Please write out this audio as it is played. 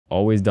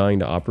always dying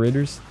to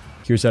operators?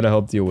 Here's how to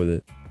help deal with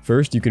it.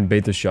 First, you can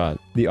bait the shot.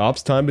 The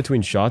ops time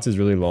between shots is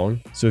really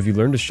long, so if you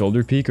learn to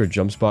shoulder peek or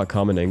jump spot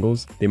common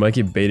angles, they might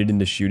get baited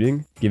into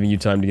shooting, giving you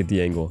time to get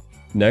the angle.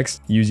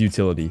 Next, use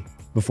utility.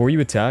 Before you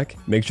attack,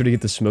 make sure to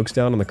get the smokes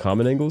down on the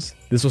common angles.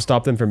 This will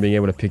stop them from being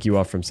able to pick you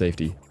off from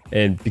safety.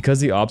 And because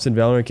the ops in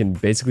Valorant can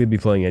basically be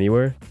playing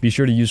anywhere, be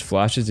sure to use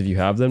flashes if you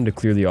have them to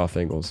clear the off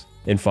angles.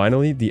 And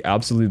finally, the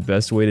absolute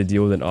best way to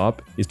deal with an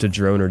op is to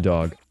drone or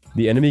dog.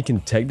 The enemy can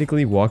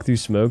technically walk through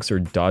smokes or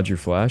dodge your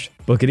flash,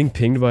 but getting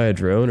pinged by a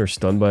drone or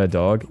stunned by a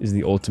dog is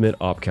the ultimate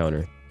op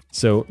counter.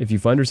 So if you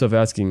find yourself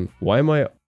asking, why am I